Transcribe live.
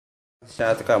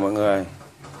Chào tất cả mọi người.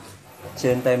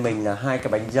 Trên tay mình là hai cái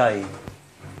bánh dày.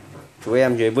 Chú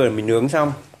em dưới vườn mình nướng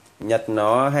xong. Nhật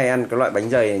nó hay ăn cái loại bánh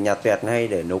dày nhạt tuyệt hay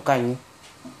để nấu canh ấy.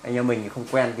 Anh em mình không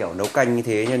quen kiểu nấu canh như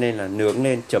thế cho nên là nướng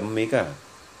lên chấm với cả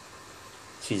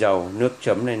xì dầu, nước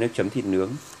chấm này, nước chấm thịt nướng.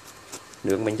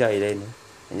 Nướng bánh dày lên.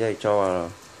 Bánh dày cho vào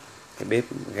cái bếp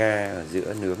ga ở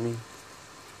giữa nướng đi.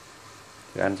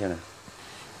 Thử ăn xem nào.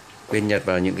 Bên Nhật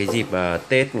vào những cái dịp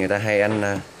Tết người ta hay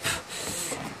ăn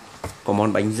có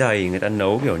món bánh dày, người ta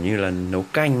nấu kiểu như là nấu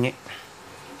canh ấy.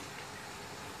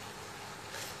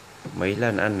 Mấy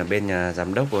lần ăn ở bên nhà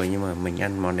giám đốc rồi nhưng mà mình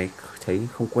ăn món đấy thấy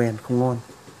không quen, không ngon.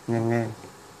 Ngang ngang.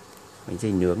 Bánh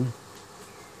dày nướng này.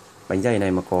 Bánh dày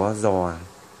này mà có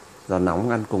giò nóng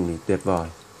ăn cùng thì tuyệt vời.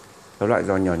 Cái loại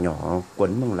giò nhỏ nhỏ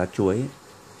quấn bằng lá chuối ấy.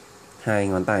 Hai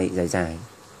ngón tay dài dài.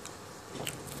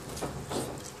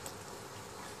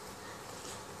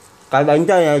 Cái bánh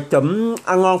dày này chấm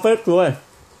ăn ngon phết chú ơi.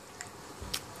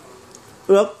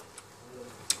 Ướp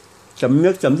chấm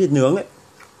nước chấm thịt nướng ấy,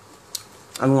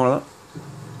 ăn ngon lắm.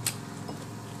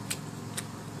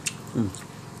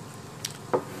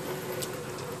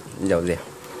 Dẻo dẻo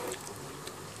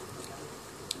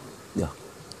được.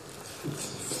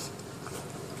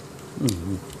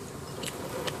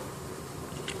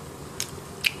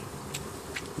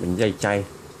 Bánh dày chay.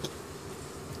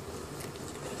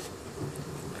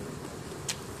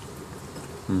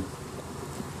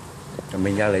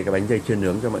 Mình ra lấy cái bánh dày chưa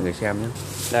nướng cho mọi người xem nhé.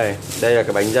 Đây là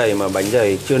cái bánh dày mà bánh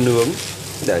dày chưa nướng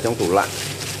để trong tủ lạnh.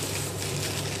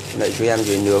 Đợi chú em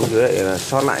dưới nướng dưới lại là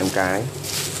sót lại một cái.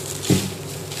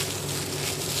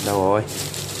 Đâu rồi?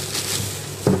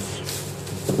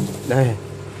 Đây,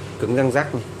 cứng răng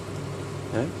rắc này.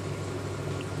 Đấy.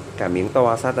 Cả miếng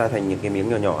to sát ra thành những cái miếng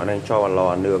nhỏ nhỏ này, cho vào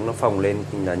lò nướng nó phồng lên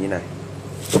là như này.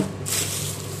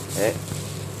 Đấy.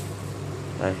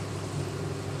 Đây.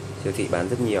 Siêu thị bán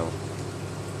rất nhiều.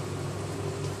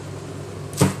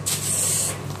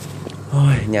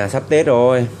 Ôi, nhà sắp Tết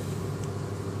rồi.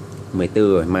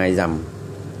 14 rồi, mai rằm.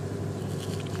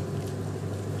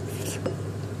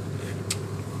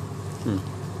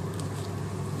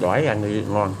 Đói ăn thì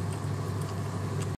ngon.